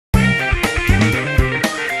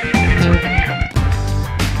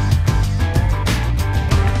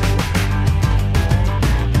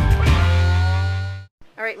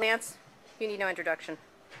Lance, you need no introduction.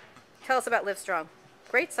 Tell us about LiveStrong.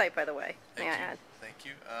 Great site, by the way. May I add? Thank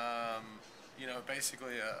you. You know,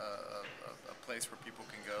 basically a place where people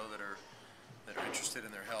can go that are interested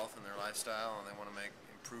in their health and their lifestyle, and they want to make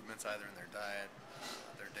improvements either in their diet,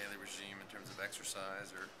 their daily regime in terms of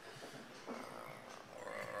exercise, or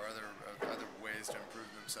other ways to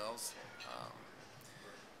improve themselves.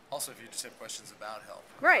 Also, if you just have questions about health.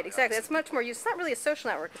 Right, exactly. It's much more. It's not really a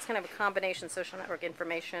social network. It's kind of a combination social network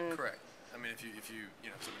information. Correct. I mean, if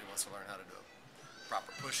somebody wants to learn how to do a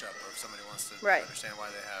proper push-up, or if somebody wants to understand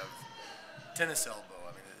why they have tennis elbow,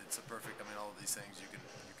 I mean, it's a perfect. I mean, all of these things you can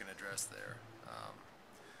address there.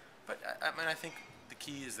 But I mean, I think the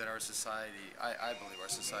key is that our society, I believe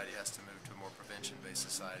our society has to move to a more prevention-based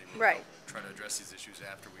society. Right. Try to address these issues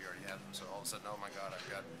after we already have them. So all of a sudden, oh my God, I've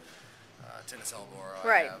got tennis elbow, or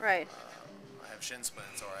I have shin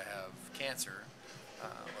splints, or I have cancer.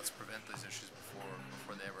 Let's prevent those issues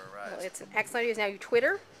before they ever arise. Well, it's an excellent idea. Now you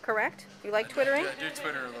Twitter, correct? You like Twittering? I do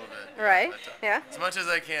Twitter a little bit. Right. But, yeah. As much as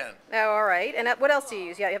I can. Oh, all right. And what else do you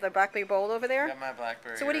use? Yeah, you have the BlackBerry Bold over there? I got my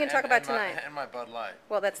BlackBerry. So what are you going to talk about tonight? And my Bud Light.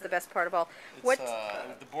 Well, that's the best part of all. It's,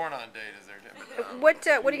 the Born On date is there. What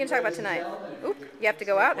are you going to talk about tonight? Oop, you have to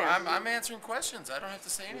go out now. Well, I'm answering questions. I don't have to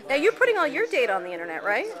say anything. Now you're putting all your data on the internet,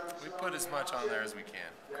 right? We put as much on there as we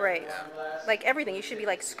can. Great. Yeah. Like everything, you should be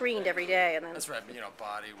like screened every day, and then. That's right. You know,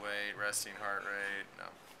 body weight, resting heart rate. No.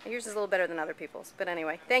 Yours is a little better than other people's, but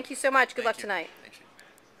anyway, thank you so much. Good luck tonight. Thank you.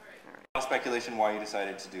 A lot of speculation why you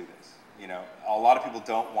decided to do this. You know, a lot of people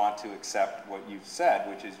don't want to accept what you've said,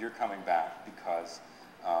 which is you're coming back because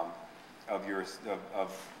of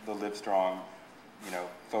the LiveStrong, you know,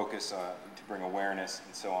 focus to bring awareness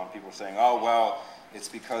and so on. People are saying, oh well, it's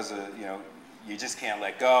because you know, you just can't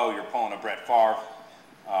let go. You're pulling a Brett Favre.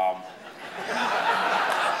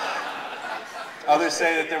 Others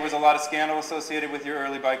say that there was a lot of scandal associated with your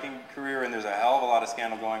early biking career, and there's a hell of a lot of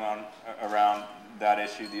scandal going on around that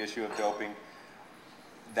issue, the issue of doping.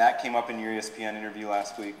 That came up in your ESPN interview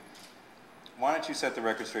last week. Why don't you set the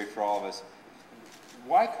record straight for all of us?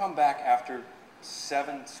 Why come back after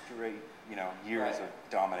 7 straight, you know, years of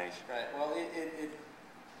domination? Right. Well,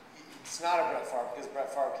 it's not a Brett Favre, because Brett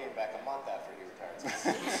Favre came back a month after he retired. So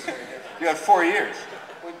it's very different. You had 4 years.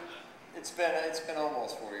 It's been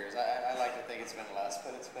almost 4 years. I like to think it's been less,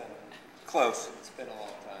 but it's been close. It's been a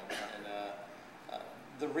long time. And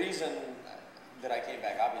the reason that I came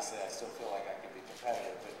back, obviously, I still feel like I could be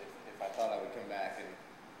competitive. But if I thought I would come back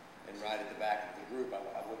and ride at the back of the group,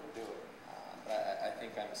 I wouldn't do it. But I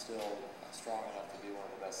think I'm still strong enough to be one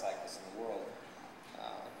of the best cyclists in the world.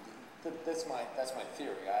 That's my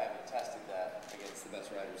theory. I haven't tested that against the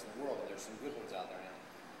best riders in the world, and there's some good ones out there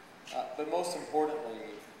now. But most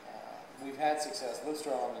importantly, we've had success.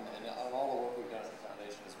 LiveStrong and all the work we've done at the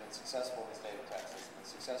foundation has been successful in the state of Texas, and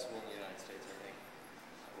successful in the United States, I think.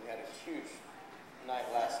 We had a huge night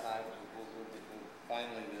last night with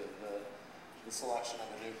finally the selection of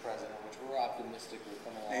a new president, which we're optimistic will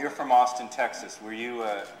come along. Now, you're from Austin, Texas. Were you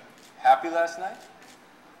happy last night?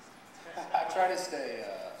 I try to stay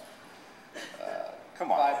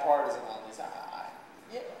Come on. bipartisan on these.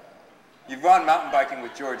 Yeah. You've gone mountain biking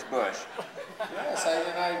with George Bush. Yes,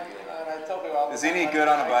 and I tell people all the Is he time, any good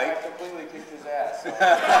on a bike? I completely kicked his ass. So.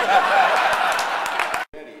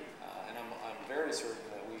 And I'm very certain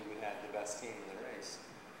that we would have the best team in the race.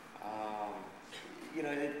 You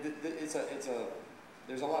know,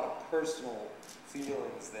 there's a lot of personal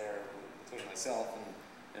feelings there between myself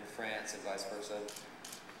and France and vice versa.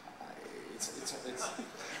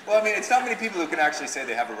 Well, I mean, it's not many people who can actually say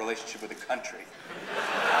they have a relationship with a country.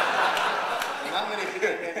 Not many people,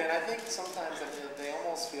 and I think sometimes they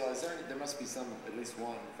almost feel there must be at least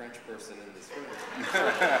one French person in this room. So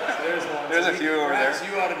there's one. There's a few over there.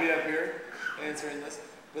 You ought to be up here answering this.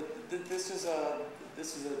 But this is an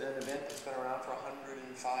event that's been around for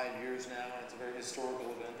 105 years now, and it's a very historical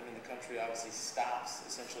event. I mean, the country obviously stops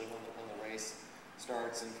essentially when the race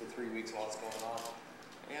starts, and for 3 weeks while it's going on.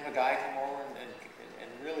 And you have a guy come over and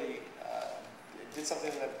really did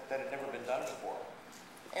something that had never been done before.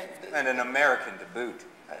 And an American to boot.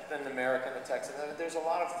 An American, a Texan. There's a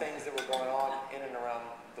lot of things that were going on in and around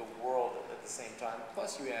the world at the same time.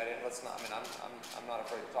 Plus, you add in, I'm not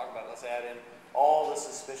afraid to talk about it. Let's add in all the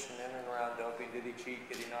suspicion in and around doping. Did he cheat?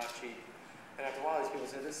 Did he not cheat? And after a while, these people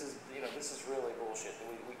say, this is really bullshit.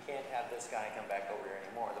 We can't have this guy come back over here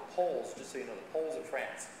anymore. The polls, just so you know, the polls in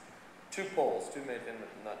France, two major,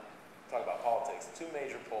 not talk about politics, 2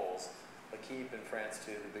 major polls, L'Equipe in France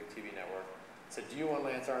too, the big TV network, said, do you want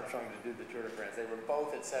Lance Armstrong to do the Tour de France? They were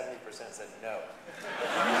both at 70%, said no.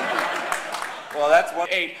 Well, that's one.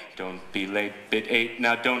 8. Don't be late, bid 8.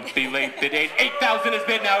 Now don't be late, bid 8. 8,000 is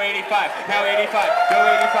bid, now 85. Now 85. Go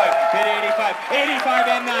 85. Bid 85. 85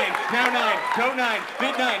 and 9. Now 9. Go 9.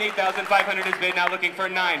 Bid 9. 8,500 is bid, now looking for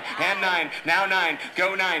 9. And 9. Now 9.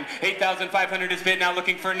 Go 9. 8,500 is bid, now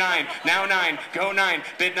looking for 9. Now 9. Go 9.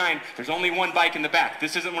 Bid 9. There's only one bike in the back.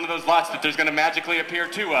 This isn't one of those lots that there's going to magically appear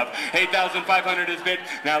 2 of. 8,500 is bid,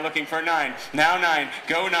 now looking for 9. Now 9.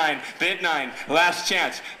 Go 9. Bid 9. Last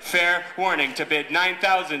chance. Fair warning to bid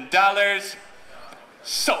 $9,000.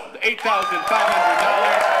 Sold.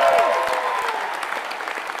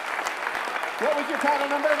 $8,500. What was your title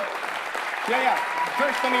number? Yeah.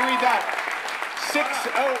 First, let me read that.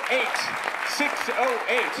 608.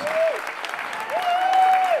 608.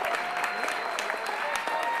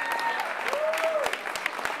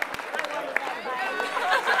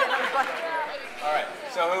 All right.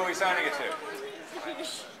 So who are we signing it to?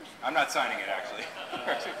 I'm not signing it, actually.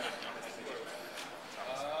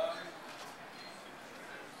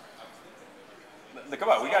 Come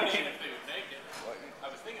on, we got to keep. I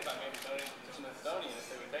was thinking about maybe donating to Smithsonian if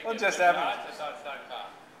they would take Well, it. just If have not, it. it's not .com.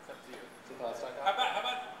 It's up to you. How How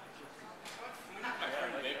about my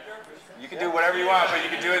friend Victor? You can do whatever you want, but you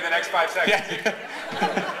can do it in the next 5 seconds.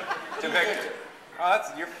 To Victor. Oh,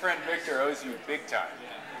 that's your friend Victor owes you big time.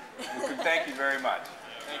 Thank you very much.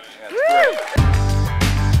 Thank you. That's great.